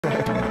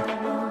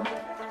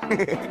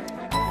Hey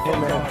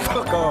man,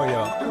 fuck all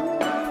y'all.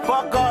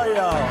 Fuck all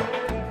y'all.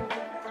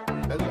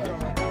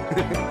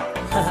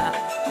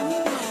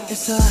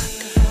 It's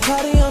a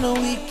party on a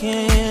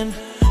weekend.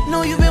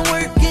 Know you've been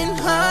working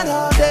hard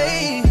all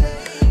day.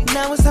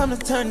 Now it's time to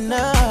turn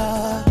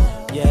up.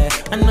 Yeah,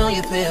 I know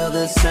you feel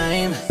the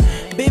same.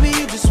 Baby,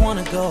 you just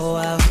wanna go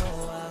out,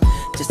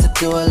 just to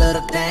do a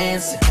little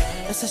dancing.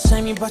 It's a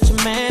shame you brought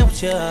your man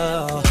with you.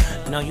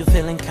 Know you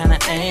feeling kinda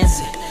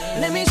antsy.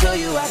 Let me show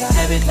you I got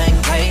everything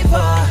paid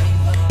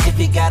for. If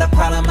you got a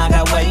problem, I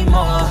got way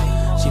more.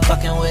 She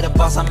fucking with a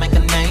boss, I make a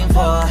name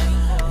for.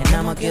 And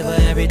I'ma give her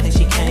everything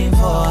she came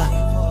for.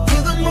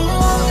 Till the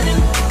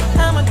morning,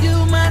 I'ma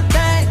do my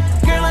thing.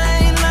 Girl, I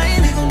ain't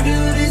lying, we gon' do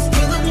this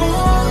till the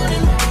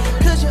morning.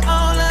 Cause you're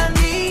all I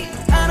need,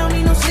 I don't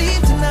need no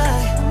sleep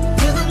tonight.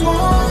 Till the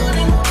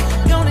morning,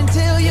 gonna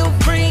tell your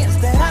friends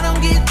that I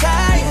don't get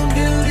tired. We gon'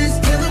 do this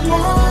till the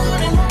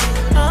morning.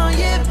 Oh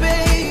yeah,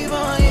 babe,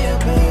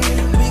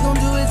 we gon'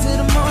 do it till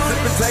the morning.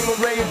 Sippin'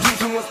 Tanqueray and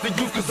juice and what's the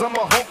use, cause I'm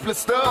a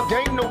hopeless thug.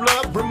 Ain't no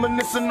love,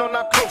 reminiscing on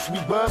how close we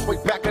was way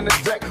back in the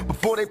day,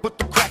 before they put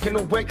the crack in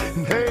the way.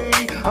 And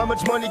hey, how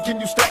much money can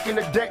you stack in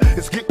a day?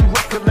 It's getting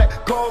rough,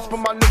 collect calls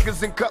from my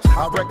niggas in cups.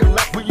 I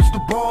recollect we used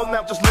to ball,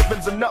 now just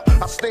living's enough.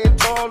 I stand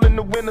tall in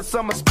the winter,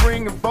 summer,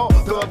 spring, and fall.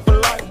 Thug for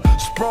life,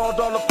 sprawled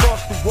all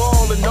across the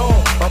wall and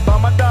all.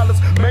 About my dollars,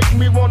 make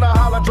me wanna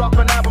holler, drop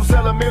an album,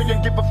 sell a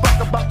million, give a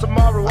fuck about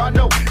tomorrow. I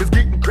know it's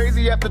getting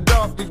crazy after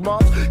dark, these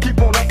moms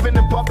keep on upping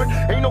and pumping.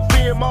 Ain't no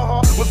fear in my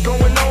heart, what's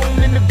going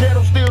on in the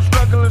ghetto? Still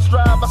struggling,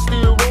 strive, I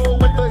still roll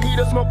with the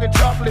heater, smoking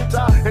chocolate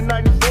top. In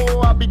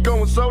 94, I be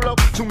going solo,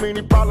 too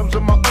many problems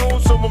of my own,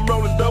 so I'm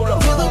rolling dolo.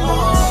 Till the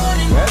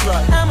morning, that's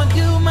right. I'ma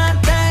do my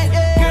thing.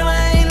 Girl,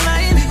 I ain't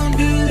lying, we gon'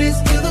 do this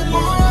till the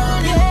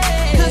morning.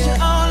 Cause you're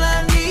all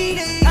I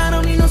need, I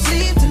don't need no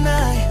sleep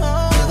tonight.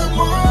 Till the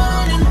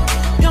morning,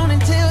 gonna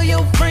tell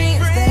your friends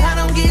that I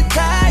don't get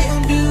tired.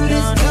 Gon' do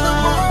this till the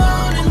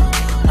morning.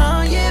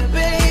 Oh yeah,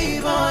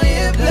 babe,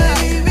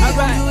 we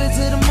gon' do it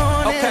till the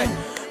morning. Okay,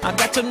 I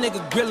got your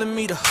nigga grilling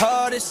me the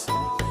hardest.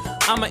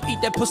 I'ma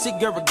eat that pussy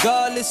girl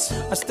regardless.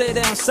 I stay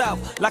down south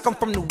like I'm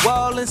from New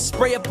Orleans.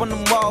 Spray up on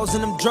them walls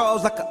and them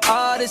drawers like an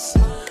artist.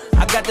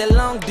 I got that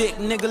long dick,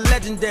 nigga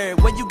legendary.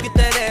 Where you get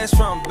that ass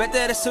from? Bet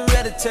that it's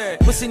hereditary.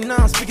 Pussy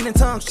numb, speaking in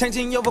tongues,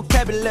 changing your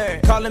vocabulary.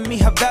 Calling me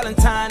her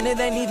Valentine, it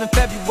ain't even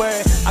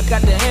February. I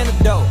got the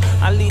antidote.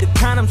 I leave the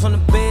condoms on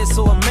the bed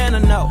so a man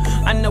will know.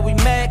 I know we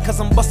mad cause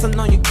I'm busting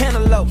on your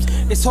cantaloupes.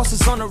 It's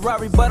horses on the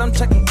Rari, but I'm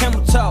checking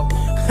camel toe.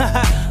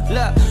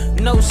 Look,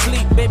 no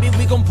sleep, baby,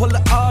 we gon' pull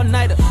it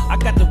all-nighter. I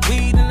got the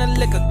weed and the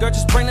liquor, girl,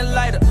 just bring the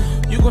lighter.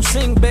 You gon'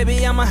 sing,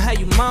 baby, I'ma have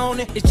you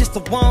moaning. It's just a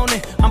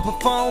warning, I'm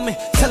performing,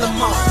 tell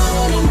them all.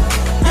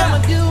 I'ma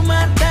do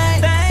my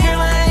thing. Girl,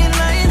 I ain't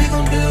lying, we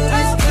gon' do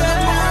this till the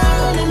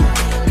morning.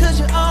 Cause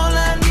you're all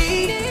I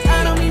need,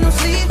 I don't need no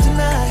sleep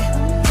tonight.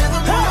 Till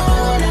the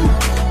morning,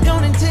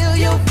 gonna tell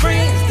your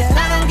friends that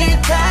I don't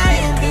get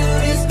tired. Gon' do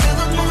this till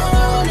the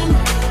morning.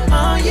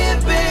 Oh yeah,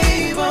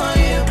 babe,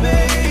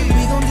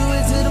 we gon' do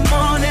it till the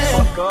morning.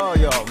 Fuck all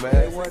y'all, man.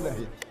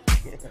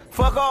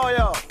 Fuck all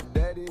y'all.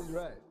 That is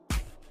right.